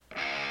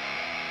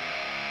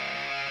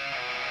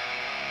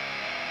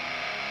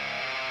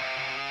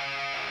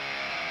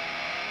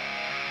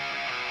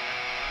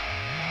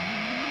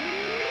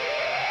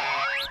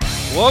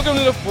Welcome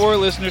to the Four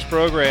Listeners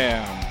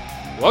Program.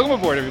 Welcome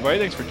aboard, everybody.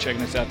 Thanks for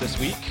checking us out this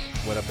week.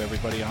 What up,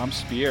 everybody? I'm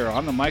Spear.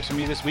 On the mics for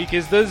me this week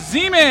is the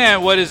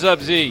Z-Man. What is up,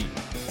 Z?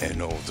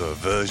 An older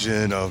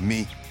version of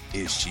me.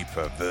 Is she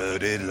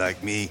perverted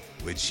like me?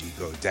 Would she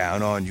go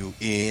down on you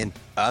in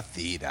a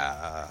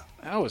theater?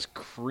 That was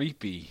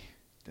creepy.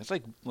 That's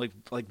like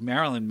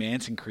Marilyn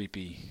Manson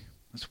creepy.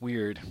 That's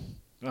weird.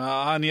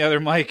 On the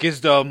other mic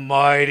is the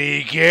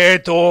mighty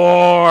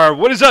Ganthor.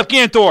 What is up,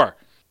 Ganthor?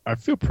 I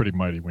feel pretty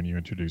mighty when you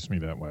introduce me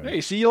that way.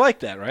 Hey, see, you like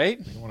that, right?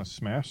 You want to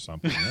smash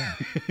something, yeah.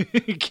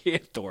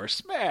 Ganthor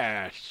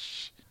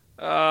smash.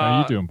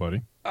 How you doing,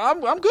 buddy?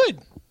 I'm good.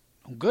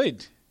 I'm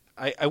good.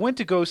 I went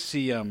to go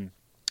see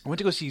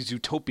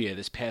Zootopia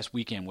this past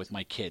weekend with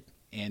my kid,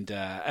 and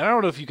I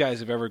don't know if you guys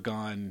have ever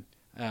gone.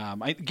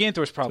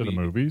 Ganthor's probably to the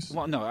movies.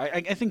 Well, no,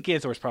 I think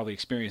Ganthor's probably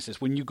experienced this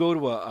when you go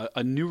to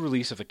a new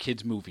release of a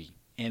kids movie,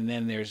 and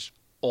then there's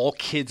all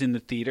kids in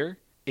the theater.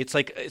 It's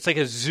like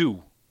a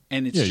zoo.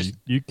 And it's just,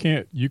 you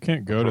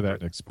can't go to that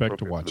and expect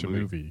to watch a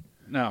movie.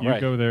 No, you right.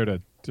 go there to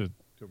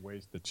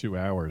waste the 2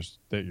 hours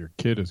that your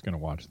kid is going to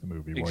watch the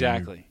movie.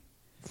 Exactly. While you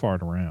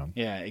fart around.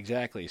 Yeah,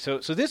 exactly. So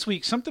this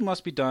week something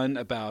must be done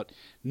about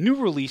new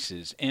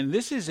releases, and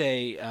this is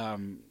a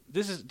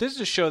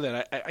show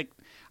that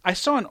I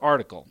saw an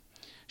article.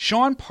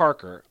 Sean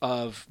Parker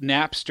of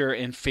Napster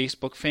and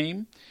Facebook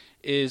fame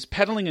is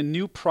peddling a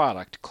new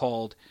product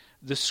called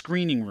the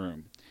Screening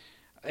Room.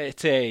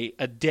 It's a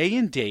day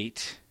and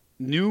date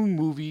new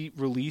movie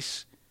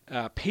release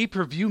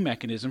pay-per-view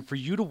mechanism for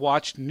you to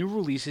watch new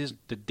releases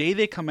the day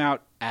they come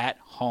out at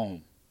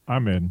home.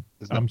 I'm in.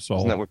 I'm sold.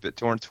 Isn't that what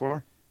BitTorrent's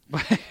for?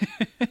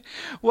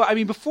 Well, I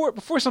mean,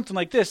 before something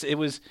like this, it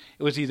was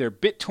either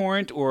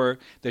BitTorrent or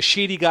the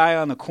shady guy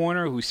on the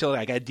corner who said,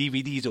 "I got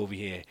DVDs over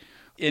here,"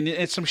 and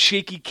it's some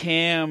shaky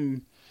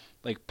cam,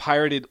 like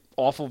pirated,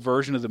 awful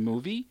version of the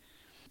movie.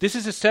 This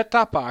is a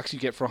set-top box you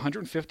get for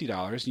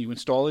 $150, and you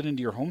install it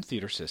into your home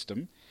theater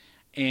system.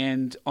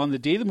 And on the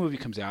day the movie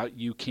comes out,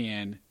 you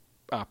can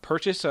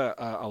purchase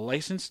a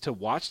license to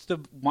watch the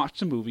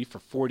movie for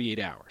 48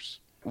 hours.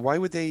 Why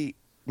would they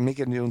make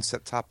a new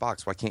set-top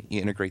box? Why can't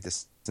you integrate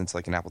this into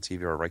like an Apple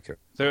TV or a Roku?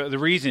 The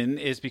reason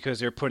is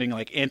because they're putting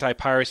like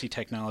anti-piracy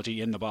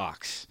technology in the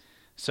box.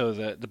 So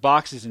the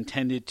box is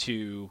intended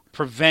to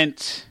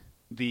prevent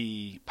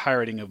the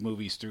pirating of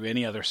movies through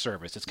any other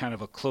service. It's kind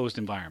of a closed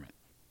environment.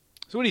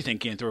 So what do you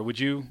think, Ganthor?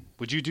 Would you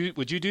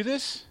do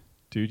this?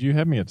 Dude, you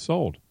had me at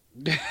sold.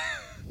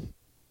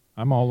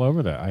 I'm all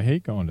over that. I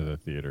hate going to the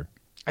theater.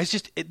 It's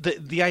just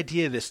the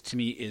idea of this to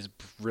me is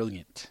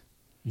brilliant.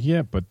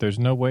 Yeah, but there's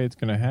no way it's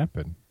going to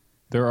happen.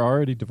 There are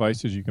already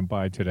devices you can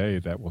buy today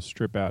that will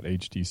strip out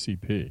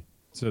HDCP.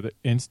 So the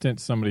instant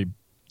somebody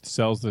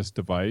sells this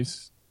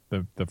device,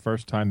 the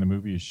first time the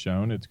movie is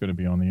shown, it's going to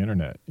be on the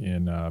internet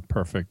in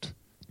perfect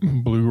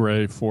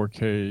Blu-ray,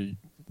 4K,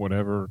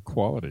 whatever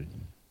quality.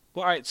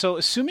 Well, all right. So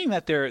assuming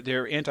that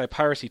their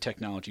anti-piracy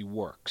technology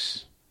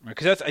works.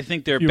 Because I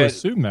think they're. You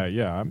assume that,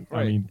 yeah.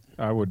 Right. I mean,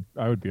 I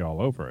would be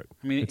all over it.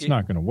 I mean, it's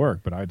not going to work,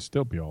 but I'd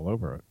still be all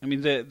over it. I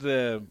mean,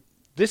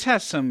 this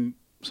has some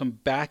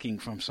backing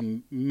from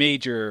some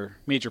major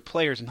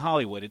players in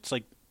Hollywood. It's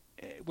like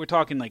we're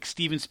talking like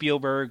Steven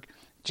Spielberg,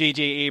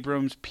 J.J.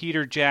 Abrams,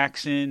 Peter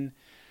Jackson.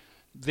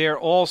 They're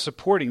all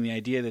supporting the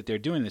idea that they're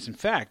doing this. In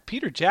fact,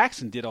 Peter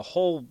Jackson did a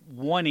whole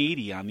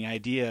 180 on the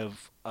idea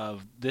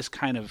of this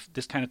kind of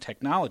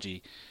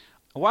technology.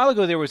 A while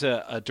ago, there was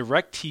a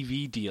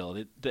DirecTV deal.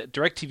 That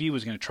DirecTV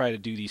was going to try to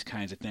do these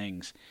kinds of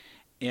things.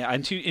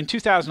 In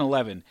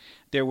 2011,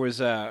 there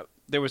was a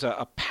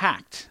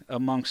pact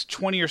amongst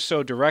 20 or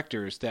so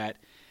directors that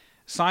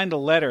signed a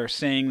letter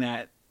saying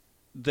that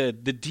the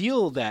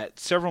deal that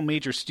several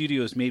major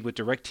studios made with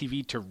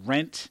DirecTV to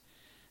rent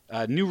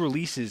new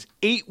releases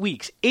 8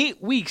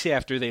 weeks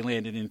after they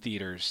landed in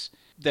theaters,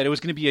 that it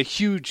was going to be a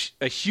huge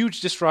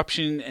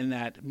disruption, and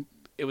that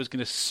it was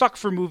going to suck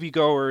for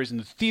moviegoers, and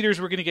the theaters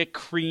were going to get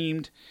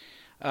creamed.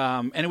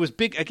 And it was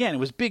big. Again, it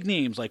was big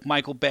names like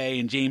Michael Bay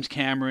and James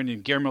Cameron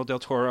and Guillermo del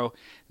Toro.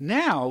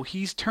 Now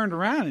he's turned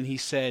around and he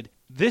said,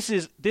 "This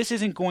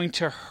isn't going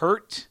to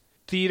hurt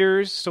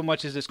theaters so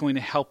much as it's going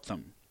to help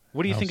them."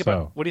 What do you think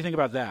about? What do you think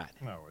about that?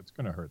 No, it's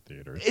going to hurt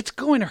theaters. It's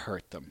going to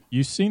hurt them.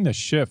 You've seen the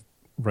shift,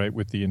 right,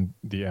 with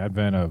the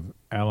advent of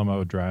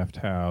Alamo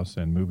Drafthouse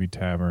and Movie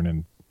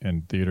Tavern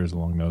and theaters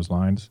along those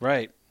lines,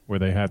 right? Where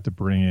they have to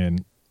bring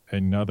in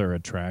another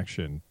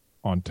attraction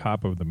on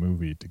top of the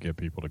movie to get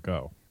people to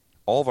go.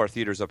 All of our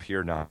theaters up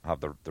here now have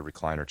the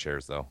recliner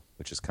chairs, though,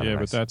 which is kind of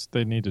nice. Yeah, but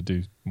they need to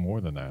do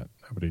more than that.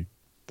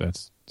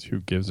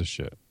 Who gives a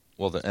shit?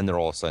 Well, and they're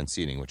all assigned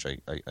seating, which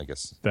I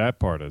guess... That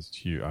part is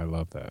huge. I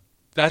love that.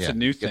 That's a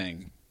new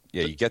thing.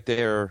 Yeah, you get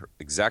there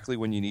exactly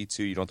when you need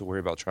to. You don't have to worry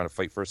about trying to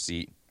fight for a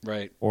seat.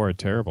 Right. Or a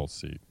terrible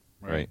seat.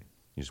 Right.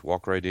 You just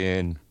walk right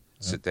in,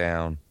 sit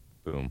down,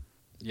 boom.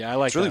 Yeah, I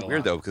like it's really that a weird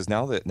lot. Though, because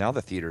now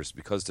the theaters,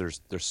 because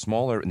they're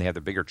smaller and they have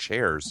the bigger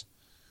chairs,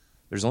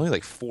 there's only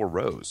like 4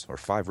 rows or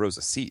 5 rows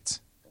of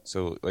seats.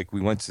 So like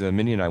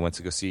Minnie and I went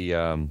to go see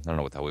I don't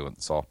know what the hell we went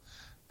and saw,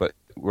 but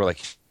we're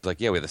like,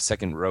 yeah, we had the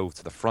second row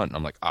to the front. And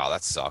I'm like, oh,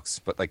 that sucks.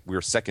 But like, we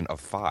were second of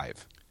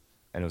 5,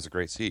 and it was a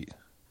great seat.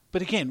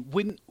 But again,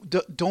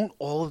 don't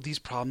all of these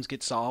problems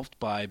get solved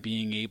by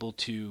being able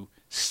to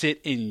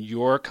sit in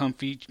your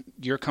comfy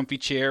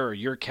chair or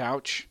your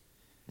couch?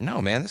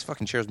 No, man, this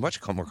fucking chair is much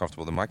more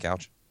comfortable than my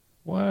couch.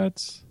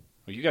 What?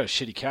 Well, you got a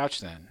shitty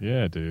couch then.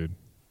 Yeah, dude.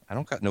 I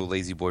don't got no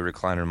lazy boy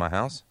recliner in my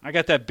house. I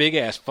got that big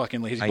ass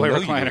fucking lazy I boy know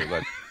recliner. you do,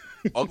 but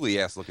ugly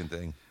ass looking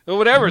thing. Well,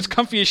 whatever, it's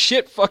comfy as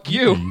shit. Fuck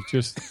you.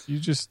 You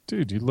just,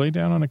 dude, you lay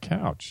down on a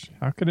couch.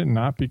 How could it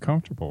not be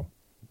comfortable?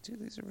 Dude,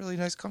 these are really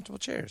nice, comfortable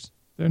chairs.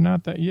 They're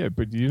not that yet,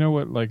 but you know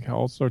what? Like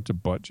all sorts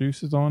of butt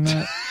juice is on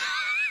that.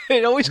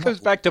 It always comes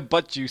back to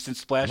butt juice and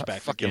I'm splashback.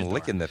 not fucking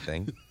licking the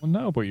thing. Well,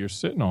 no, but you're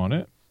sitting on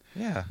it.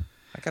 Yeah,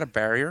 I got a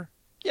barrier.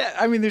 Yeah,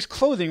 I mean, there's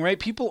clothing, right?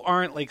 People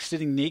aren't like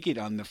sitting naked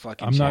on the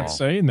fucking I'm chair. not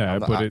saying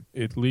that, but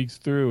it leaks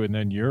through, and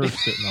then you're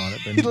sitting on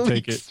it. Then It you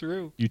take leaks it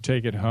through. You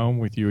take it home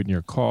with you in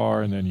your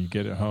car, and then you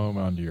get it home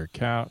onto your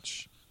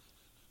couch,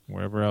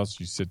 wherever else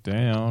you sit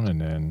down, and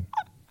then.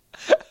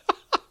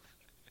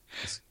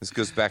 This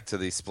goes back to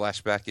the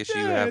splashback issue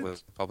you have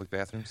with public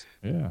bathrooms.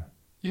 Yeah.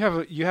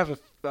 You have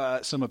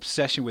some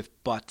obsession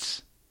with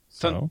butts.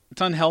 So?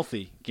 It's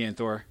unhealthy,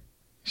 Ganthor.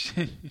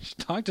 You should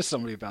talk to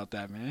somebody about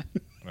that, man.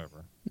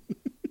 Whatever.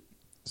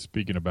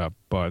 Speaking about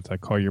butts, I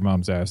call your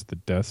mom's ass the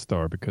Death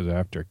Star because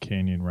after a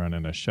canyon run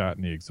and a shot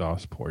in the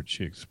exhaust port,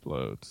 she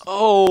explodes.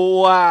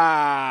 Oh,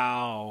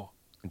 wow.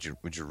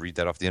 Would you read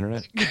that off the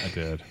internet? I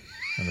did.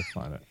 I had to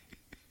find it.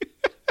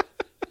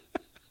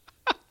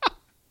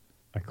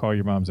 I call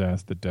your mom's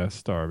ass the Death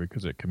Star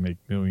because it can make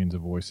millions of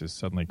voices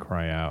suddenly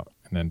cry out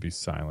and then be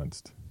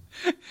silenced.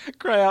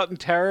 Cry out in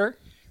terror.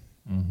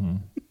 Mm-hmm.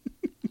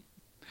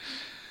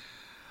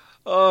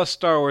 Oh,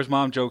 Star Wars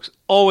mom jokes.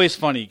 Always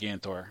funny,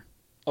 Ganthor.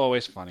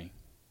 Always funny.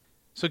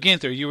 So,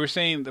 Ganthor, you were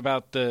saying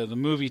about the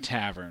movie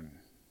tavern,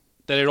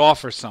 that it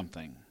offers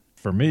something.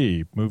 For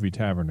me, Movie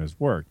Tavern has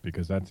worked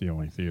because that's the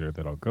only theater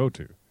that I'll go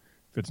to.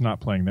 If it's not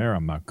playing there,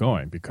 I'm not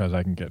going because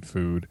I can get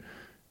food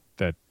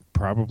that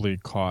probably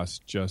costs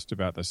just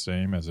about the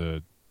same as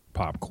a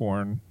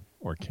popcorn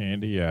or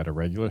candy at a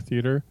regular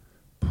theater,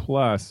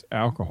 plus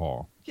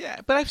alcohol. Yeah,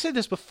 but I've said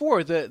this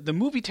before. The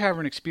movie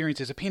tavern experience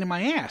is a pain in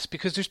my ass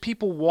because there's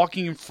people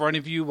walking in front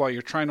of you while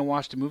you're trying to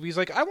watch the movies.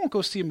 Like, I won't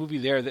go see a movie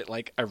there that,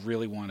 like, I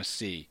really want to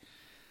see.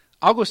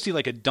 I'll go see,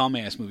 like, a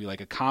dumbass movie,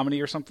 like a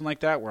comedy or something like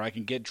that, where I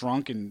can get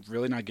drunk and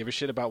really not give a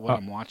shit about what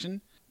I'm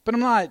watching. But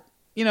I'm not,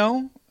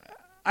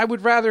 I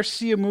would rather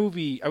see a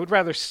movie. I would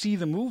rather see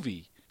the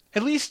movie.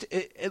 At least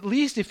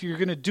if you're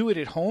going to do it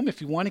at home, if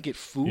you want to get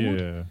food.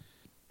 Yeah,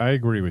 I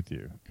agree with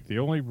you. The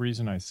only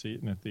reason I see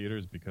it in the theater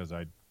is because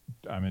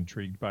I'm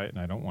intrigued by it and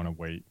I don't want to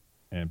wait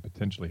and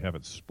potentially have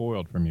it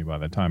spoiled for me by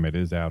the time it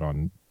is out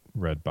on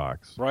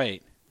Redbox.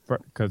 Right.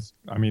 Because,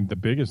 I mean, the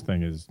biggest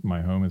thing is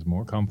my home is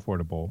more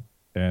comfortable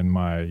and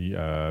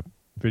my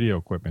video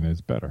equipment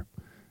is better.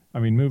 I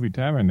mean, Movie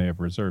Tavern, they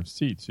have reserved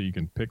seats, so you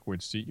can pick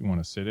which seat you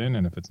want to sit in,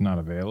 and if it's not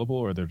available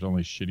or there's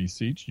only shitty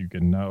seats, you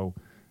can know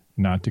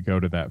not to go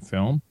to that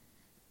film,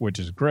 which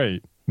is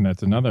great. And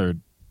that's another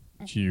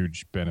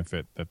huge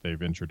benefit that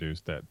they've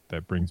introduced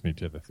that brings me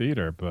to the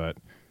theater. But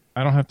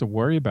I don't have to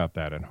worry about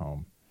that at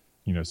home.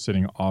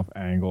 Sitting off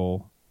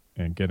angle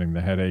and getting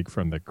the headache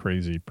from the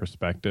crazy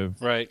perspective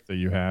that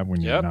you have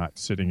when you're not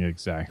sitting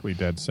exactly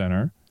dead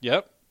center.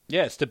 Yep.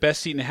 Yeah, it's the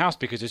best seat in the house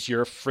because it's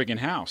your friggin'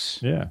 house.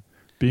 Yeah.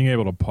 Being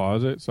able to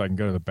pause it so I can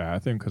go to the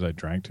bathroom because I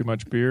drank too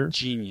much beer.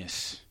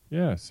 Genius.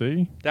 Yeah,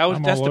 see?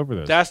 I'm all over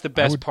this. That's the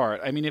best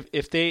part. I mean,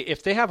 if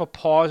they have a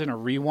pause and a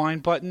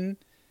rewind button,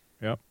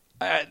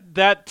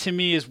 that to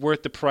me is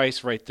worth the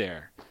price right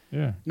there.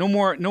 Yeah. No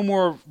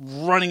more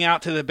running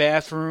out to the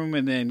bathroom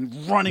and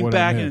then running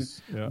back and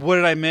what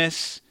did I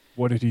miss?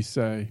 What did he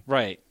say?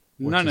 Right.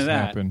 None of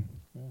that. Happened?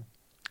 Yeah.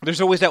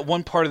 There's always that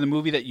one part of the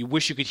movie that you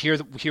wish you could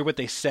hear what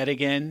they said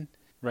again,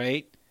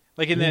 right?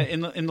 Like in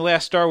the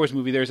last Star Wars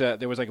movie,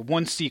 there was like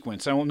one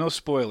sequence. I don't know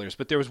spoilers,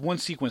 but there was one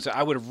sequence that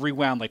I would have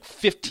rewound like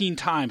 15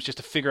 times just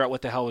to figure out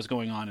what the hell was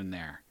going on in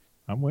there.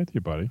 I'm with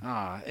you, buddy.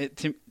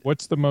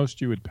 What's the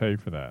most you would pay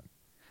for that?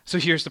 So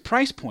here's the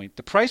price point.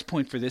 The price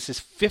point for this is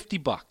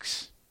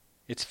 $50.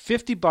 It's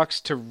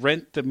 $50 to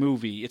rent the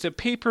movie. It's a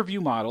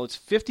pay-per-view model. It's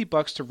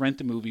 $50 to rent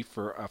the movie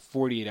for a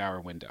 48-hour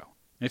window.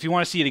 And if you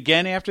want to see it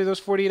again after those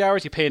 48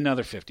 hours, you pay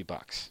another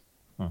 $50.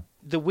 Huh.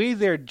 The way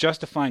they're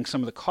justifying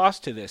some of the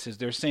cost to this is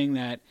they're saying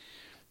that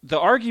the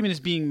argument is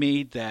being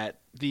made that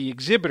the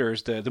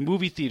exhibitors, the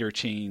movie theater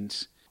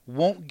chains,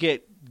 won't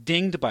get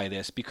dinged by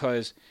this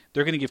because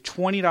they're going to give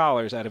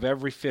 $20 out of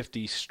every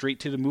 $50 straight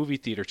to the movie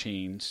theater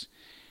chains,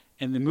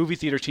 and the movie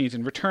theater chains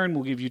in return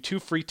will give you 2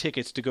 free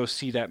tickets to go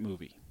see that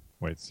movie.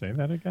 Wait, say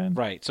that again?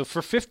 Right. So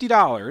for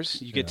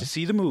 $50, you get to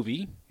see the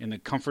movie in the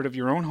comfort of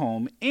your own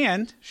home,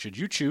 and, should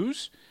you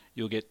choose,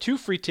 you'll get 2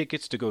 free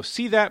tickets to go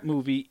see that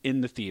movie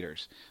in the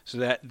theaters, so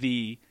that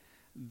the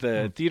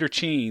theater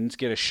chains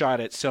get a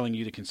shot at selling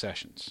you the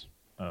concessions.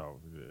 Oh,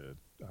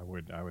 I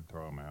would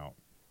throw them out.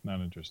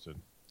 Not interested.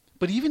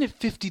 But even at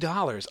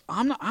 $50,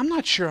 I'm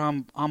not sure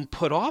I'm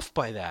put off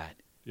by that.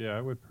 Yeah,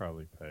 I would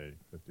probably pay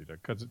 $50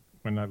 because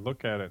when I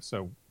look at it,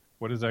 so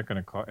what is that going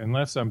to cost?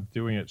 Unless I'm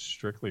doing it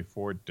strictly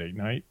for date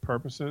night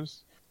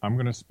purposes, I'm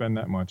going to spend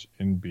that much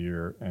in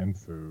beer and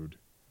food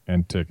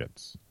and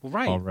tickets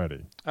Right.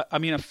 already. I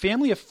mean, a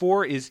family of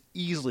 4 is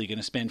easily going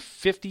to spend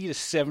 $50 to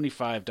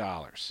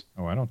 $75.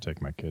 Oh, I don't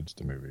take my kids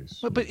to movies.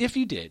 But if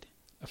you did,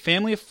 a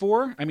family of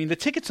 4, I mean, the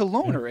tickets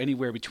alone are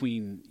anywhere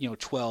between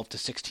 $12 to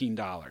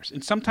 $16,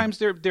 and sometimes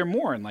they're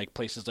more in like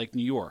places like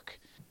New York.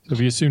 So if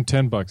you assume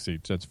 $10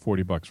 each, that's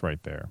 $40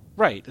 right there.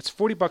 Right, it's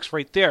 $40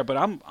 right there. But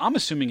I'm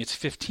assuming it's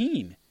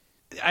 15.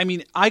 I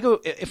mean,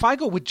 if I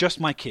go with just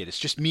my kid, it's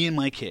just me and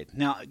my kid.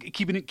 Now,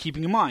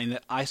 keeping in mind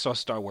that I saw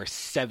Star Wars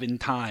 7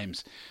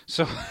 times,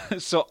 so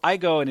I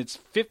go and it's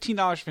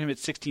 $15 for him,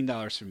 it's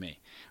 $16 for me.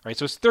 Right,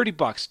 so it's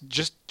 $30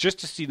 just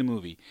to see the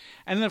movie,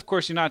 and then of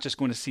course you're not just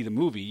going to see the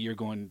movie. You're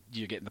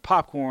getting the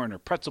popcorn or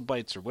pretzel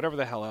bites or whatever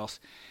the hell else,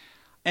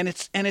 and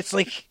it's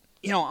like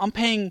I'm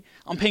paying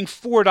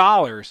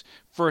 $4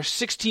 for a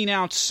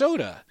 16-ounce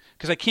soda.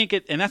 Because I can't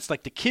get, and that's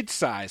like the kid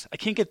size. I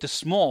can't get the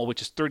small,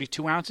 which is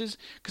 32 ounces,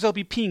 because I'll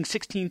be peeing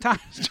 16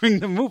 times during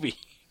the movie.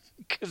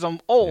 Because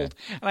I'm old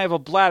and I have a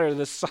bladder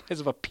the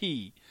size of a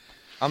pea.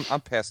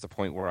 I'm past the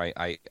point where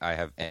I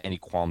have any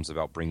qualms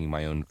about bringing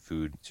my own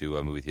food to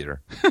a movie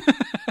theater.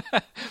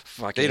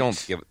 They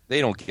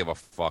don't give a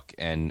fuck,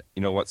 and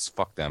you know what?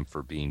 Fuck them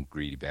for being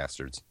greedy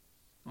bastards.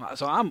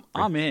 So I'm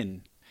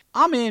in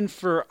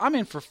for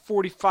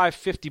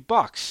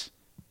 $45-$50,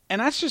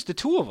 and that's just the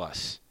two of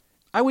us.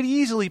 I would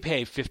easily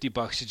pay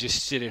 $50 to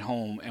just sit at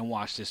home and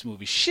watch this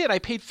movie. Shit, I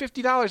paid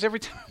 $50 every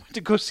time I went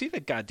to go see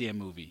that goddamn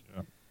movie.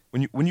 Yeah.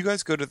 When you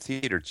guys go to the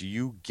theater, do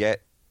you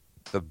get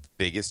the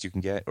biggest you can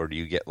get, or do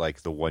you get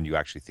like the one you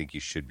actually think you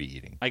should be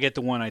eating? I get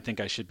the one I think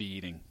I should be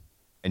eating.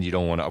 And you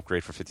don't want to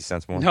upgrade for 50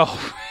 cents more? No,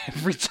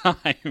 every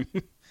time.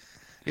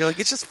 You're like,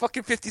 it's just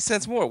fucking 50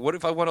 cents more. What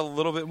if I want a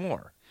little bit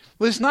more?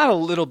 Well, it's not a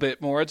little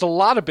bit more. It's a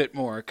lot of bit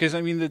more. Because,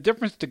 I mean, the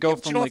difference to go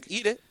from you don't like... have to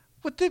eat it.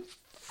 What the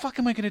fuck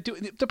am I going to do?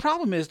 The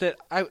problem is that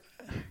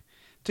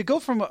to go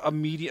from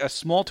a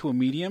small to a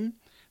medium,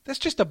 that's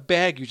just a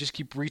bag you just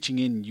keep reaching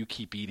in and you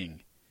keep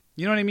eating.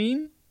 You know what I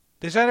mean?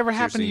 Does that ever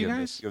happen to you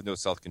guys? You have no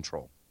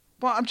self-control.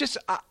 Well, I'm just...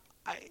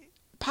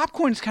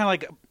 popcorn is kind of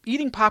like...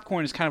 Eating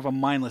popcorn is kind of a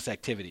mindless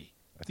activity.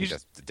 I think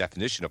that's the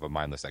definition of a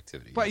mindless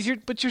activity. But you're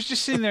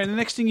just sitting there, and the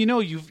next thing you know,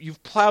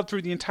 you've plowed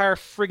through the entire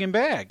friggin'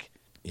 bag.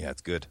 Yeah,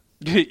 it's good.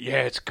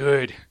 Yeah, it's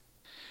good.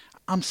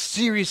 I'm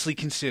seriously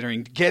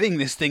considering getting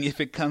this thing if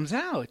it comes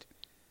out.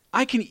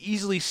 I can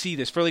easily see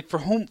this for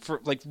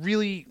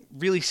really,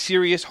 really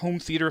serious home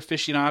theater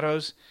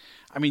aficionados.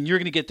 I mean, you're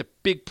going to get the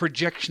big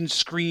projection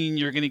screen.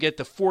 You're going to get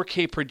the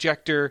 4K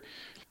projector,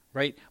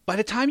 right? By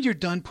the time you're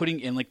done putting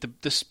in like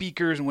the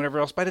speakers and whatever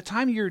else, by the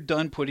time you're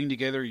done putting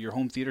together your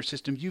home theater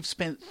system, you've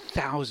spent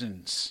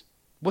thousands.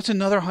 What's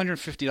another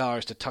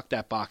 $150 to tuck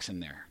that box in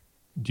there?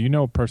 Do you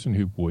know a person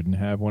who wouldn't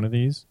have one of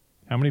these?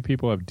 How many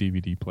people have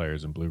DVD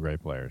players and Blu-ray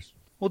players?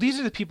 Well, these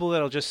are the people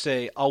that'll just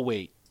say, "I'll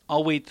wait.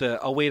 I'll wait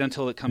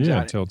until it comes out."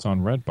 Yeah, until it's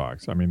on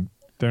Redbox. I mean,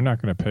 they're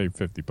not going to pay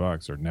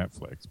 $50 or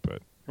Netflix,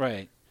 but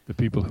right. The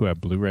people who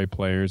have Blu-ray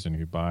players and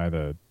who buy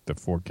the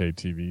 4K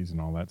TVs and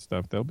all that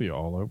stuff, they'll be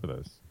all over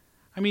this.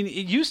 I mean,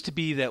 it used to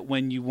be that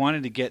when you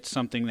wanted to get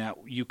something that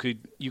you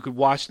could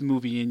watch the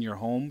movie in your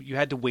home, you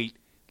had to wait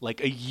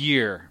like a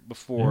year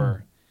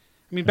before.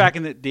 I mean, back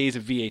in the days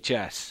of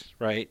VHS,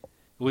 right?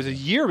 It was a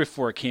year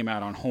before it came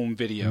out on home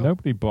video.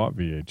 Nobody bought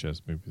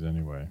VHS movies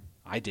anyway.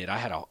 I did. I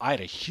had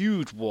a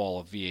huge wall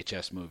of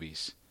VHS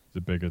movies. Is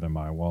it bigger than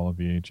my wall of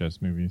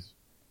VHS movies?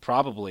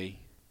 Probably.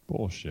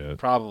 Bullshit.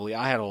 Probably.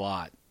 I had a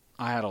lot.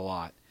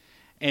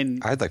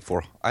 And I had like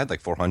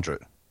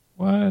 400.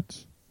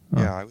 What? Huh.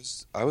 Yeah,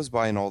 I was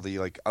buying all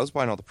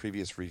the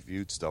previous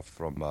reviewed stuff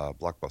from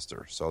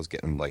Blockbuster, so I was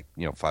getting like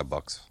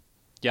 $5.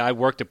 Yeah, I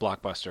worked at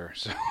Blockbuster,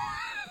 so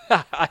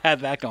I had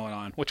that going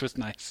on, which was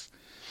nice.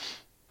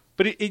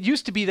 But it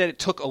used to be that it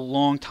took a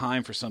long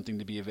time for something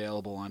to be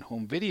available on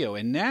home video,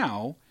 and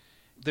now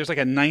there's like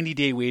a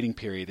 90-day waiting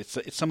period.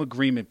 It's some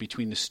agreement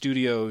between the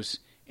studios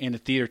and the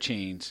theater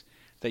chains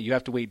that you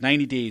have to wait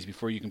 90 days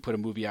before you can put a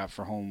movie out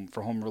for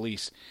home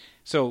release.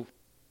 So,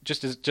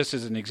 just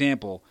as an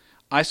example,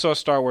 I saw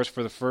Star Wars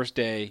for the first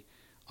day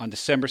on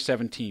December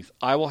 17th.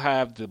 I will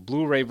have the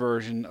Blu-ray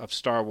version of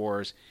Star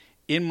Wars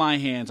in my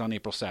hands on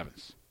April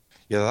 7th.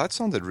 Yeah, that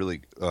sounded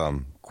really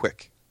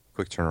quick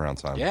turnaround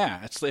time.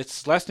 Yeah,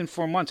 it's less than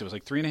 4 months. It was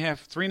like three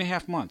and a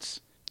half months.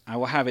 I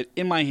will have it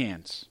in my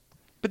hands.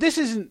 But this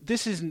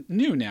isn't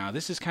new now.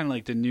 This is kind of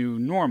like the new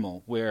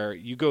normal, where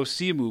you go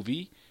see a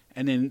movie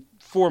and then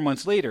 4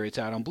 months later it's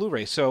out on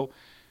Blu-ray. So,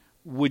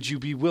 would you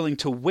be willing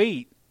to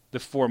wait the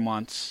 4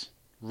 months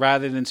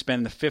rather than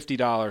spend the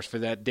 $50 for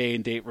that day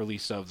and date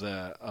release of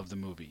the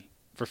movie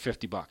for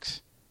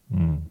 $50?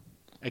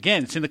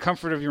 Again, it's in the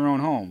comfort of your own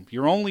home.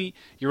 Your only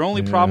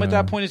problem at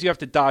that point is you have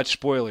to dodge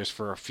spoilers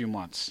for a few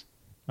months.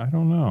 I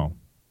don't know.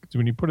 Because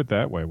when you put it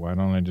that way, why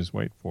don't I just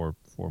wait for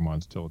 4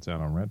 months till it's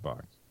out on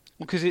Redbox?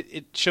 Well, because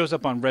it shows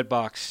up on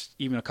Redbox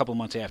even a couple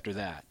months after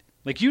that.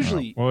 Like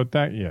usually, well, at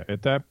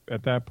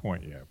that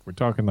point, yeah. If we're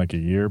talking like a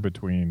year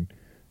between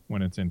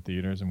when it's in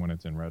theaters and when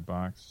it's in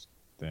Redbox,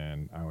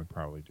 then I would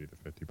probably do the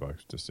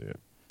 $50 to see it.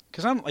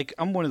 because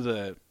I'm one of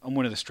the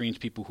strange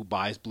people who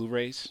buys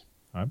Blu-rays.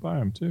 I buy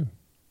them too.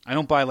 I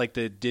don't buy like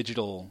the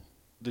digital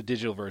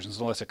versions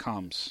unless it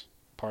comes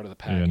part of the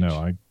package. Yeah,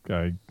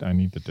 no, I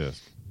need the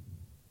disc.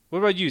 What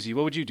about you, Z?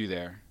 What would you do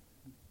there?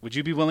 Would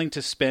you be willing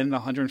to spend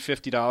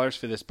 $150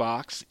 for this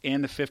box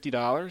and the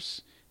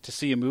 $50 to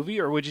see a movie,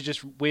 or would you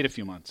just wait a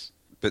few months?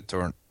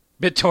 BitTorrent.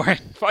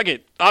 BitTorrent. Fuck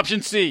it.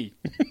 Option C.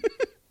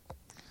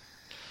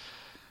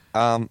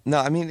 No,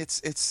 I mean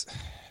it's.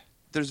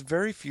 There's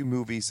very few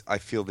movies I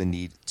feel the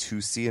need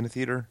to see in a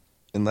theater,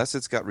 unless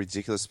it's got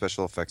ridiculous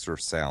special effects or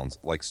sounds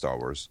like Star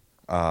Wars.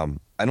 I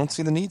don't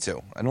see the need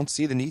to. I don't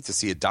see the need to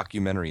see a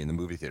documentary in the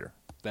movie theater.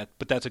 But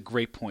that's a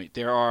great point.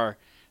 There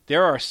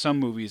are some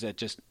movies that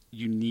just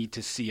you need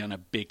to see on a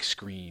big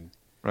screen.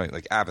 Right,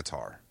 like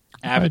Avatar.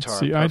 I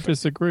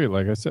disagree.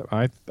 Like I said,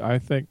 I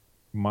think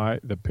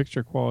the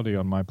picture quality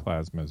on my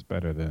plasma is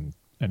better than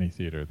any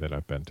theater that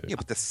I've been to. Yeah,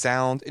 but the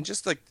sound and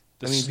just like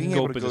being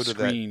able to go to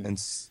that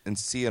and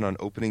see it on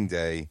opening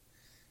day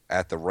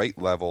at the right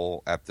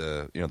level, at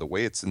the the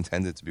way it's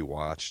intended to be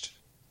watched.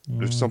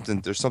 There's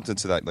something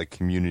to that like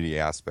community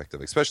aspect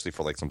of it, especially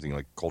for like something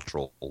like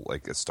cultural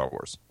like Star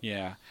Wars.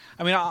 Yeah,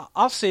 I mean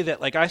I'll say that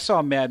like I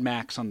saw Mad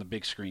Max on the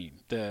big screen,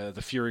 the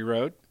Fury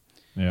Road.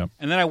 Yeah.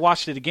 And then I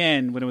watched it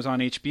again when it was on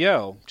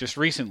HBO just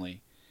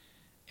recently.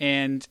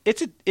 And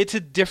it's a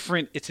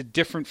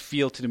different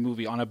feel to the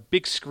movie on a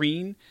big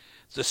screen.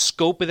 The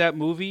scope of that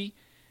movie,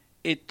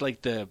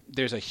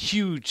 there's a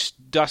huge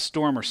dust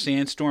storm or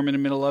sandstorm in the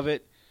middle of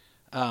it.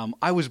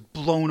 I was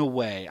blown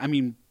away. I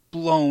mean,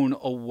 blown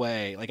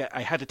away. Like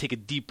I had to take a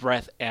deep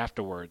breath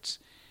afterwards.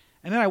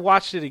 And then I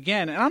watched it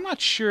again, and I'm not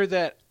sure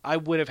that I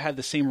would have had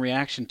the same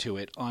reaction to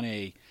it on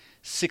a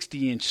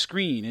 60-inch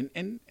screen,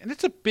 and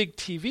it's a big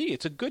TV.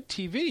 It's a good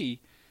TV,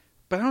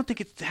 but I don't think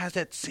it has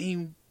that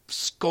same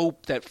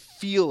scope, that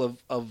feel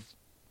of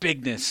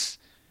bigness.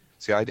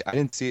 See, I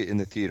didn't see it in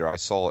the theater. I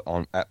saw it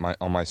on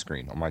my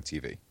screen on my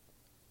TV,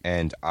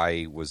 and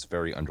I was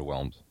very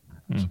underwhelmed.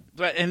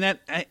 But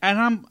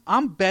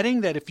I'm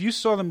betting that if you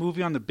saw the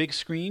movie on the big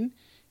screen,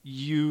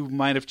 you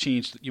might have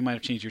changed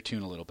your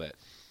tune a little bit.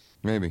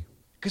 Maybe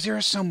because there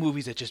are some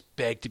movies that just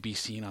beg to be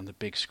seen on the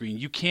big screen.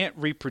 You can't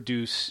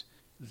reproduce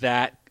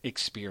that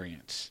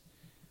experience.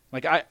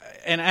 Like I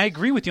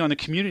agree with you on the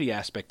community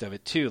aspect of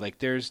it too. Like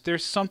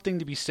there's something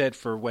to be said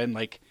for when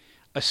like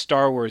a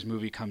Star Wars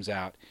movie comes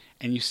out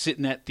and you sit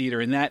in that theater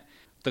and that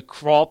the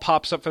crawl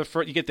pops up for the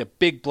front, you get the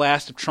big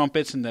blast of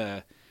trumpets and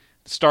the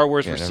Star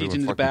Wars proceeds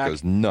into the back.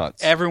 Goes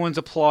nuts. Everyone's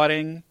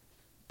applauding.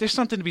 There's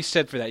something to be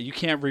said for that. You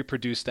can't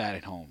reproduce that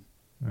at home.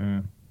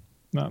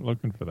 Not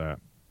looking for that.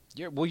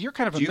 You're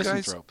kind of a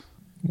misanthrope.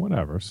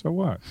 Whatever. So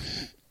what?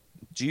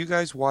 Do you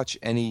guys watch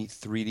any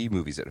 3D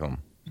movies at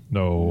home?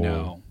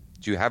 No.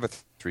 Do you have a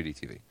 3D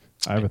TV?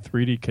 I have a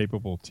 3D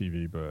capable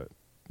TV, but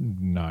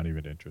not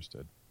even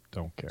interested.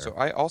 Don't care. So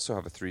I also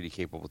have a 3D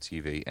capable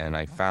TV, and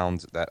I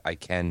found that I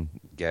can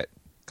get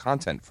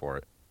content for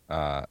it.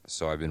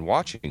 So I've been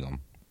watching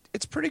them.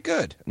 It's pretty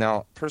good.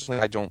 Now, personally,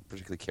 I don't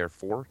particularly care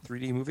for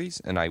 3D movies,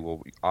 and I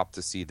will opt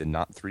to see the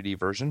not 3D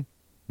version,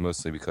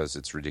 mostly because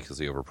it's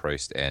ridiculously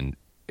overpriced and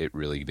it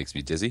really makes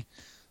me dizzy.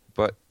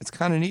 But it's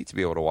kind of neat to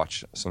be able to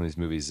watch some of these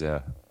movies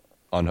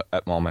on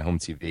my home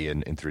TV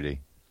in 3D.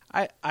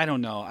 I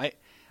don't know.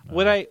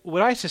 What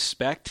I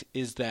suspect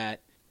is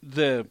that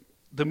the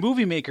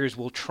movie makers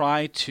will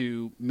try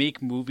to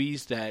make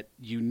movies that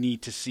you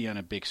need to see on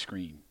a big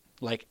screen.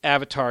 Like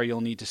Avatar,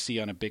 you'll need to see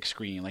on a big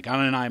screen, like on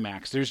an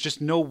IMAX. There's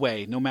just no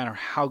way, no matter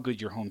how good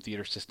your home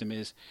theater system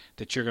is,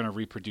 that you're going to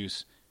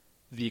reproduce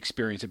the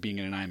experience of being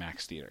in an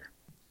IMAX theater.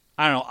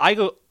 I don't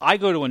know. I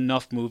go to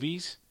enough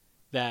movies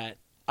that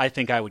I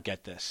think I would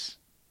get this.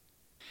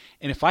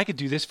 And if I could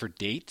do this for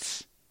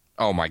dates...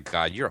 Oh, my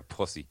God, you're a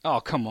pussy.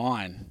 Oh, come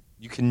on.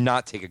 You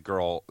cannot take a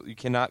girl... You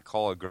cannot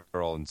call a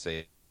girl and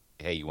say,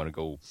 hey, you want to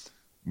go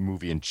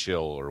movie and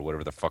chill or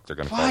whatever the fuck they're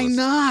going to call it. Why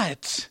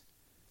not?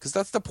 Because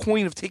that's the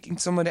point of taking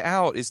someone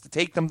out, is to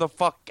take them the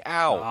fuck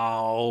out.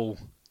 Oh.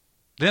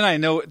 Then I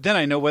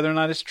know whether or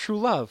not it's true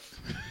love.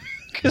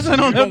 Because I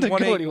don't have to go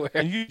anywhere.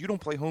 And you don't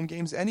play home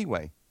games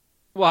anyway.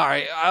 Well, all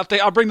right,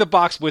 I'll bring the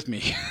box with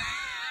me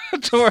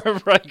to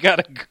wherever I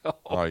gotta go.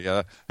 Oh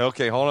yeah.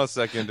 Okay, hold on a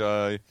second.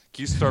 Can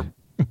you start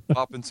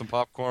popping some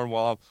popcorn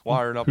while I'm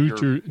wiring up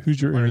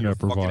who's your internet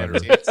provider?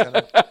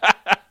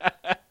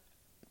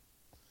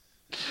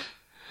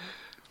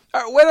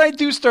 When I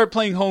do start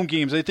playing home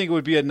games, I think it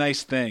would be a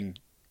nice thing.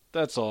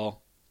 That's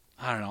all.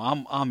 I don't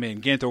know. I'm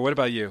in. Ganthor, what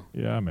about you?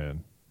 Yeah, I'm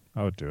in.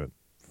 I would do it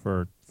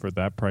for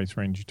that price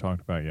range you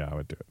talked about. Yeah, I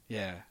would do it.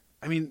 Yeah,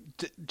 I mean,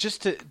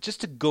 just to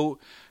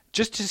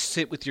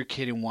sit with your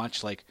kid and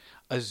watch like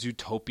a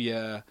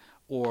Zootopia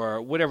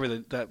or whatever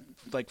that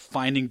like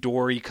Finding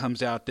Dory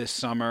comes out this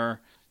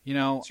summer. You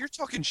know, so you're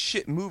talking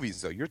shit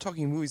movies though. You're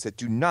talking movies that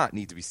do not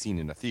need to be seen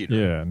in a theater.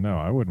 Yeah, no,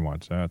 I wouldn't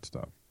watch that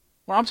stuff.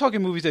 Well, I'm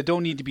talking movies that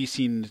don't need to be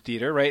seen in the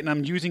theater, right? And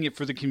I'm using it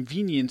for the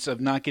convenience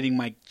of not getting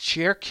my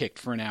chair kicked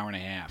for an hour and a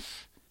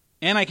half.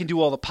 And I can do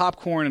all the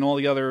popcorn and all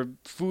the other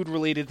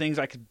food-related things.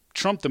 I could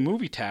trump the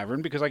movie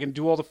tavern because I can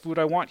do all the food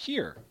I want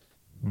here.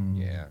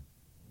 Yeah,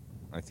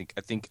 I think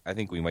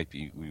we might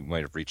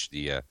have reached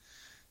the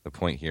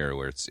point here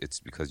where it's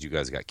because you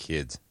guys got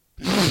kids.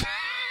 The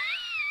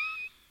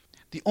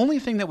only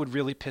thing that would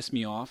really piss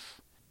me off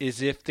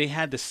is if they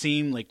had the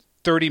same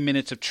 30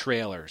 minutes of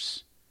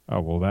trailers. Oh,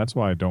 well, that's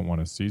why I don't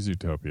want to see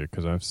Zootopia,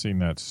 because I've seen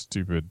that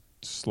stupid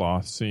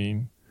sloth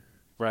scene.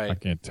 Right. I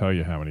can't tell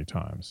you how many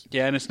times.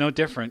 Yeah, and it's no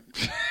different.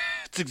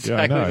 It's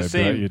exactly the I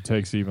same. bet it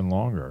takes even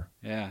longer.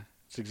 Yeah,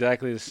 it's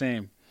exactly the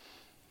same.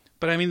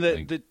 But I mean,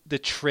 the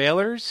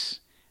trailers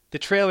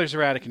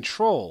are out of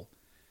control.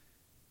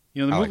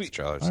 You know, the I movie. like the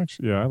trailers.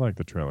 Actually, yeah, I like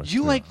the trailers.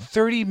 You too. like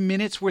 30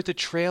 minutes worth of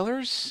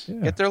trailers?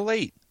 Yeah. Get there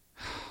late.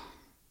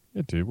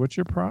 Yeah, dude, what's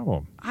your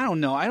problem? I don't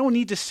know. I don't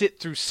need to sit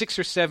through 6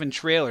 or 7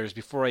 trailers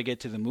before I get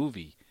to the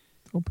movie.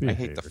 Don't be a I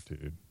hate hater,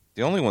 dude.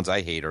 The only ones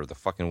I hate are the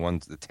fucking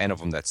ones, the 10 of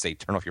them that say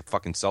 "turn off your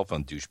fucking cell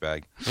phone,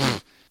 douchebag."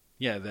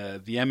 Yeah,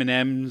 the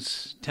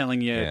M&Ms telling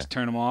you to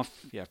turn them off.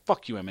 Yeah,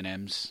 fuck you,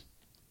 M&Ms.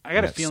 I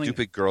got a feeling.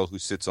 Stupid girl who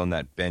sits on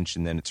that bench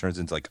and then it turns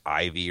into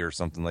Ivy or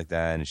something like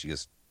that, and she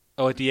goes.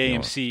 Oh, at the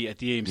AMC, Yeah.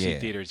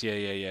 theaters. Yeah. I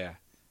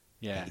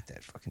hate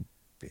that fucking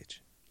bitch.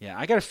 Yeah,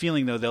 I got a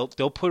feeling though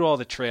they'll put all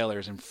the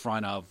trailers in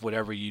front of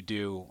whatever you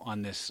do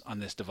on this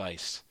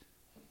device.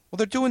 Well,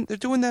 they're doing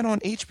that on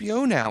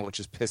HBO now, which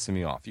is pissing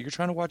me off. You're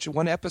trying to watch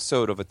one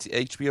episode of a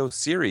HBO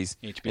series,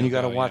 and you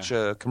got to watch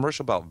a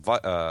commercial about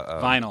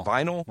Vinyl.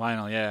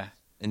 Vinyl, yeah.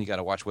 And you got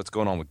to watch what's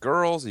going on with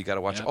girls. You got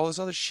to watch all this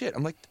other shit.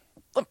 I'm like,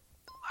 look,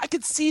 I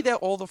could see that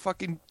all the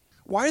fucking.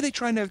 Why are they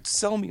trying to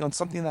sell me on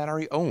something that I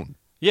already own?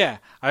 Yeah,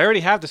 I already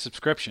have the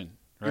subscription.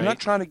 Right? You're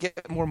not trying to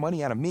get more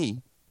money out of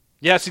me.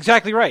 Yeah, that's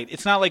exactly right.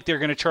 It's not like they're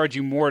going to charge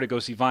you more to go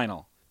see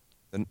Vinyl.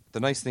 The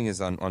nice thing is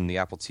on the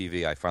Apple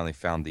TV, I finally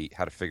found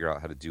how to figure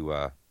out how to do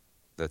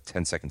the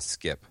 10-second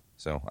skip,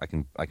 so I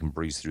can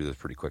breeze through this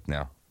pretty quick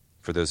now.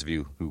 For those of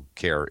you who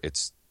care,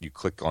 it's you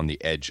click on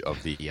the edge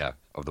of the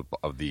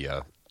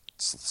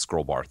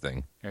scroll bar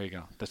thing. There you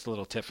go. That's a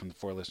little tip from the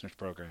 4 Listeners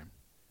program.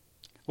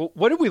 Well,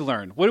 what did we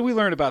learn? What did we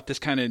learn about this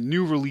kind of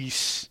new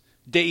release,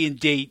 day and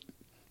date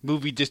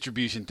movie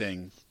distribution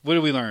thing? What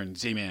did we learn,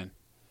 Z-Man?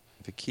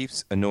 If it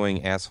keeps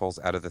annoying assholes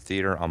out of the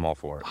theater, I'm all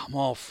for it. I'm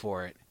all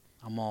for it.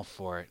 How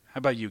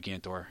about you,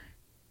 Ganthor?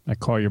 I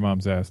call your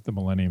mom's ass the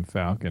Millennium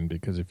Falcon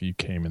because if you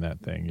came in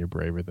that thing, you're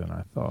braver than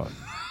I thought.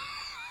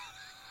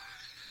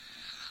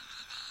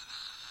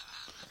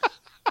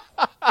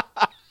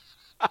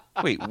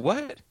 Wait,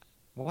 what?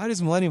 Why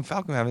does Millennium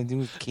Falcon have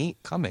anything to do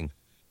with coming?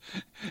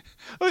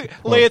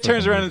 Leia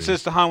turns around and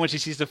says to Han when she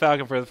sees the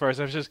Falcon for the first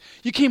time, she says,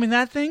 "You came in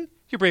that thing?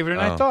 You're braver than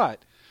I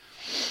thought."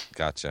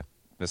 Gotcha.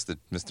 Missed the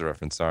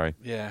reference, sorry.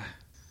 Yeah.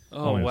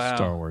 Oh, Only wow. a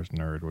Star Wars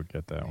nerd would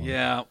get that one.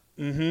 Yeah.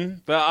 Mm-hmm.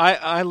 But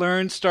I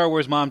learned Star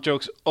Wars mom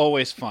jokes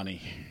always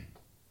funny.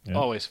 Yeah.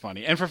 Always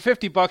funny. And for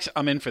 $50,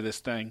 I'm in for this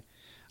thing.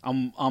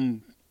 I'm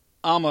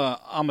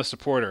a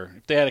supporter.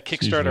 If they had a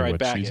Kickstarter, I'd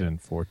back it. She's in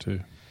for too.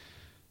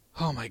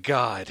 Oh my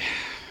God.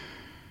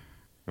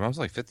 Your mom's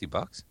like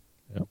 $50?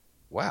 Yep.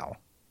 Wow.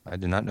 I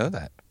did not know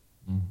that.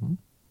 Mm-hmm.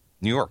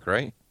 New York,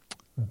 right?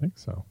 I think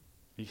so.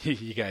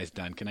 You guys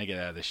done? Can I get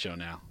out of this show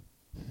now?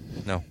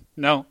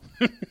 No.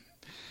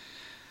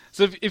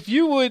 So if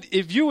you would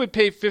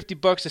pay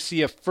 $50 to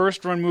see a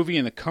first run movie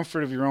in the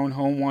comfort of your own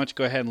home, why don't you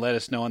go ahead and let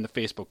us know on the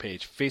Facebook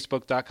page,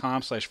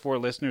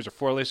 facebook.com/4listeners or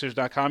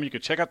 4listeners.com. You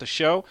can check out the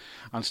show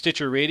on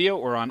Stitcher Radio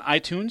or on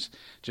iTunes.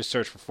 Just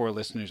search for 4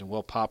 Listeners and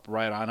we'll pop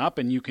right on up.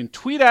 And you can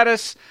tweet at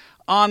us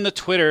on the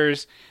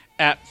Twitters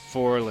at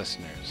 4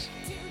 Listeners.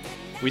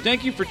 We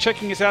thank you for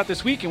checking us out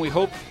this week, and we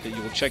hope that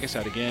you will check us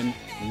out again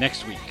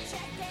next week.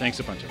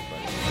 Thanks a bunch,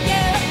 everybody.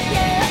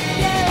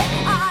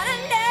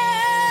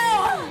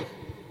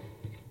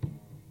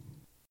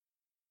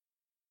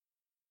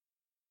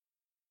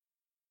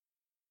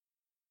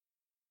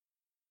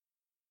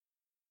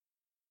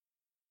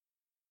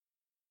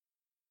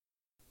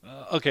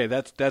 Okay,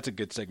 that's a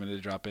good segment to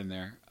drop in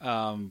there.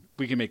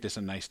 We can make this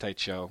a nice, tight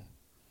show.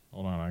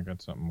 Hold on, I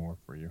got something more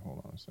for you.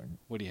 Hold on a second.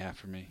 What do you have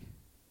for me?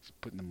 He's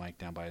putting the mic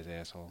down by his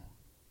asshole.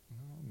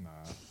 No,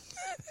 nah.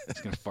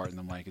 He's going to fart in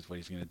the mic is what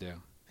he's going to do.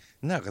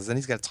 No, because then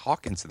he's got to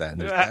talk into that.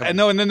 And I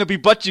know, and then there'll be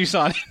butt juice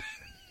on it.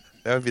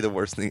 That would be the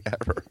worst thing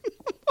ever.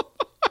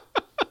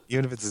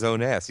 Even if it's his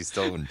own ass, he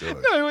still wouldn't do it.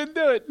 No, he wouldn't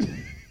do it.